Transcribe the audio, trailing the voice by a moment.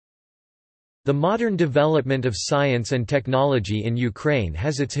The modern development of science and technology in Ukraine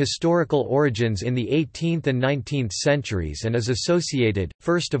has its historical origins in the 18th and 19th centuries and is associated,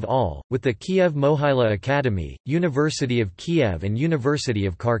 first of all, with the Kiev-Mohyla Academy, University of Kiev and University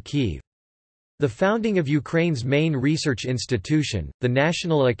of Kharkiv. The founding of Ukraine's main research institution, the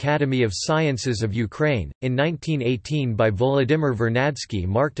National Academy of Sciences of Ukraine, in 1918 by Volodymyr Vernadsky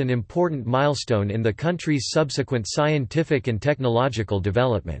marked an important milestone in the country's subsequent scientific and technological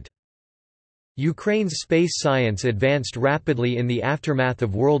development. Ukraine's space science advanced rapidly in the aftermath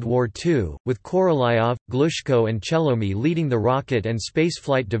of World War II, with Korolyov, Glushko and Chelomy leading the rocket and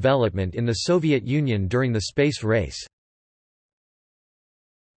spaceflight development in the Soviet Union during the space race.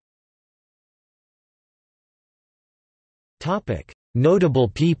 Notable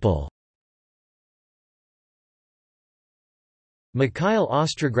people. Mikhail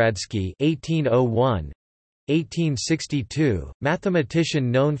Ostrogradsky (1801–1862), mathematician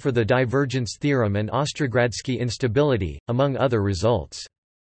known for the divergence theorem and Ostrogradsky instability, among other results.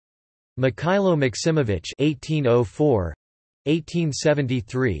 Mikhailo Maximovich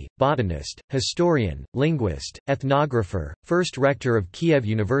 (1804–1873), botanist, historian, linguist, ethnographer, first rector of Kiev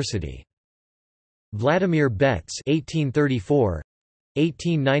University. Vladimir Betz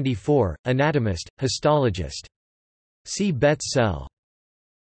 (1834–1894), anatomist, histologist. See Betz cell.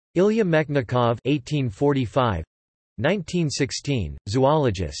 Ilya Mechnikov (1845–1916),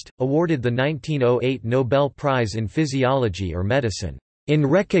 zoologist, awarded the 1908 Nobel Prize in Physiology or Medicine, in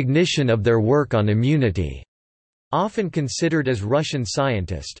recognition of their work on immunity. Often considered as Russian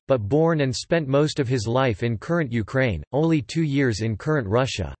scientist, but born and spent most of his life in current Ukraine, only 2 years in current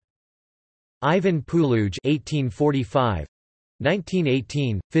Russia. Ivan Puluj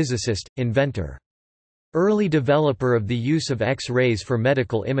 (1845–1918), physicist, inventor. Early developer of the use of X-rays for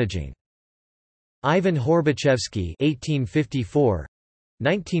medical imaging. Ivan Horbachevsky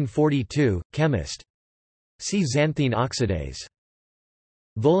 (1854–1942), chemist. See xanthine oxidase.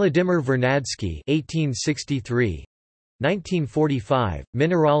 Volodymyr Vernadsky (1863–1945),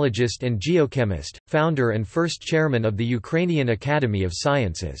 mineralogist and geochemist, founder and first chairman of the Ukrainian Academy of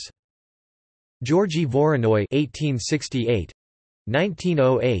Sciences. Georgy Voronoi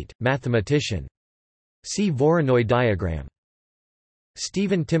 (1868–1908), mathematician. See Voronoi diagram.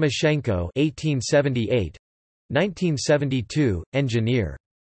 Stephen Timoshenko (1878–1972), engineer.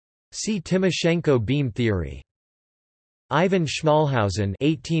 See Timoshenko beam theory. Ivan Schmalhausen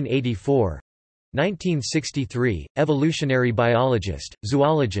 (1884–1963), evolutionary biologist,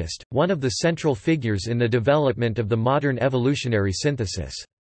 zoologist, one of the central figures in the development of the modern evolutionary synthesis.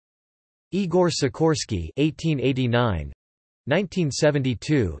 Igor Sikorsky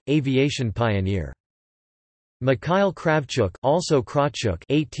 (1889–1972), aviation pioneer. Mikhail Kravchuk, also Krawchuk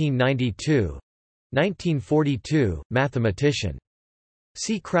 (1892–1942), mathematician.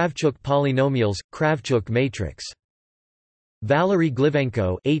 See Kravchuk polynomials, Kravchuk matrix. Valery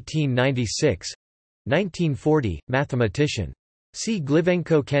Glivenko (1896–1940), mathematician. See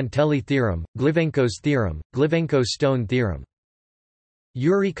Glivenko-Cantelli theorem, Glivenko's theorem, Glivenko-Stone theorem.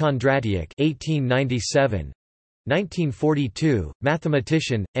 Yuri Kondratyiuk (1897–1942),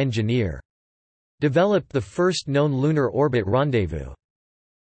 mathematician, engineer. Developed the first known lunar orbit rendezvous.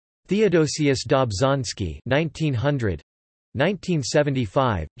 Theodosius Dobzhansky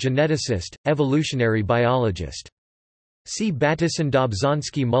 (1900–1975), geneticist, evolutionary biologist. See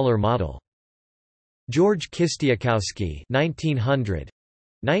Bateson-Dobzhansky-Muller model. George Kistiakowsky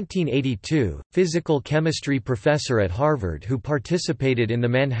 (1900–1982), physical chemistry professor at Harvard who participated in the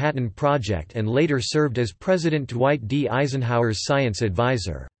Manhattan Project and later served as President Dwight D. Eisenhower's science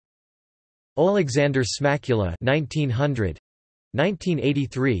advisor. Oleksandr Smakula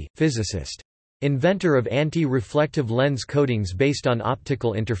 (1900–1983), physicist. Inventor of anti-reflective lens coatings based on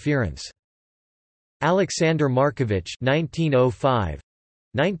optical interference. Alexander Markovich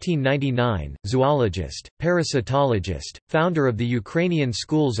 (1905–1999), zoologist, parasitologist, founder of the Ukrainian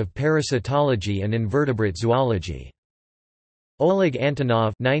schools of parasitology and invertebrate zoology. Oleg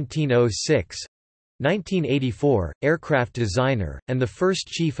Antonov (1906–1984), aircraft designer, and the first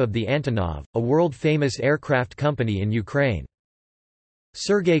chief of the Antonov, a world-famous aircraft company in Ukraine.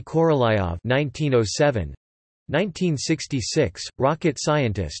 Sergei Korolyov (1907–1966), rocket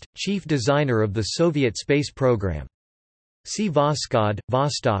scientist, chief designer of the Soviet space program. See Voskhod,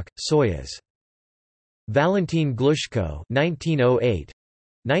 Vostok, Soyuz. Valentin Glushko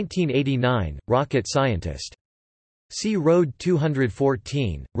 (1908–1989), rocket scientist. See Road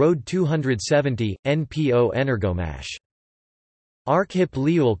 214, Road 270, NPO Energomash. Arkhip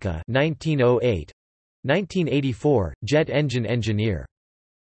Liulka (1908–1984), jet engine engineer.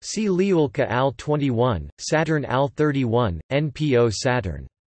 See Liulka AL-21, Saturn AL-31, NPO Saturn.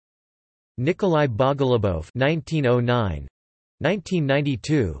 Nikolai Bogolubov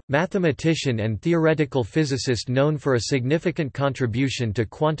 (1909–1992), mathematician and theoretical physicist known for a significant contribution to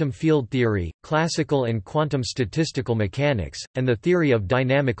quantum field theory, classical and quantum statistical mechanics, and the theory of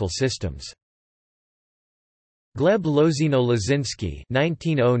dynamical systems. Gleb Lozino-Lazinski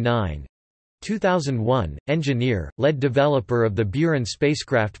 (1909–2001), engineer, lead developer of the Buran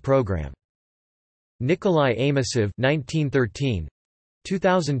spacecraft program. Nikolai Amosov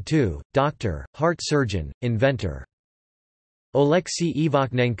 (1913–2002), doctor, heart surgeon, inventor. Oleksiy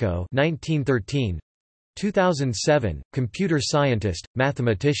Ivakhnenko (1913–2007), computer scientist,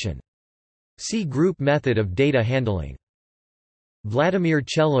 mathematician. See group method of data handling. Vladimir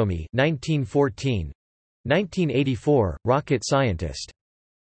Chelomy (1914–1984), rocket scientist.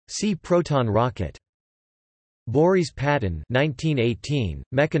 See proton rocket. Boris Patin (1918),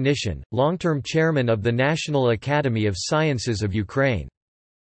 mechanician, long-term chairman of the National Academy of Sciences of Ukraine.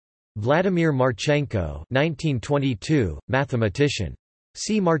 Vladimir Marchenko (1922), mathematician.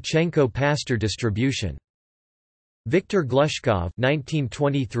 See Marchenko-Pastor distribution. Viktor Glushkov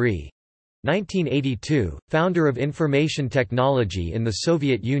 (1923–1982), founder of information technology in the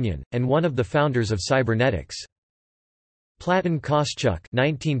Soviet Union, and one of the founders of cybernetics. Platon Koschuk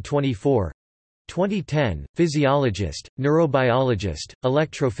 (1924–2010), physiologist, neurobiologist,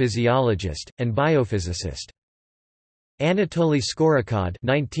 electrophysiologist, and biophysicist. Anatoly Skorokhod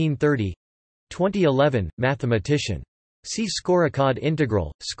 (1930–2011), mathematician. See Skorokhod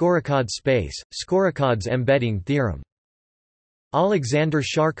integral, Skorokhod space, Skorokod's embedding theorem. Alexander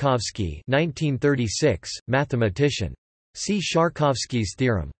Sharkovsky (1936), mathematician. See Sharkovsky's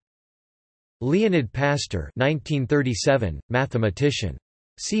theorem. Leonid Pastor (1937), mathematician.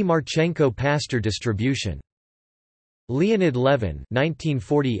 See Marchenko-Pastor distribution. Leonid Levin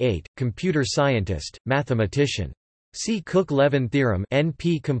 (1948), computer scientist, mathematician. See Cook-Levin theorem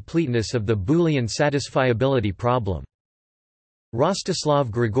 (NP completeness of the Boolean satisfiability problem).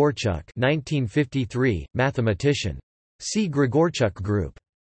 Rostislav Grigorchuk (1953), mathematician. See Grigorchuk group.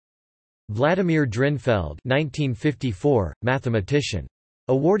 Vladimir Drinfeld (1954), mathematician.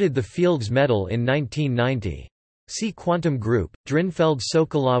 Awarded the Fields Medal in 1990. See quantum group,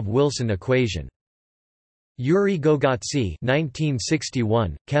 Drinfeld-Sokolov-Wilson equation. Yuri Gogotzy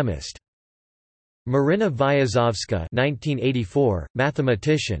 (1961), chemist. Marina Vyazovska (1984),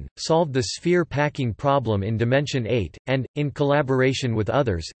 mathematician, solved the sphere packing problem in dimension 8, and, in collaboration with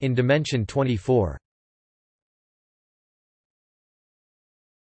others, in dimension 24.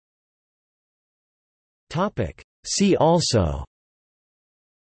 See also: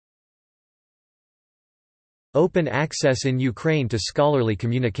 Open access in Ukraine to scholarly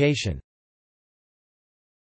communication.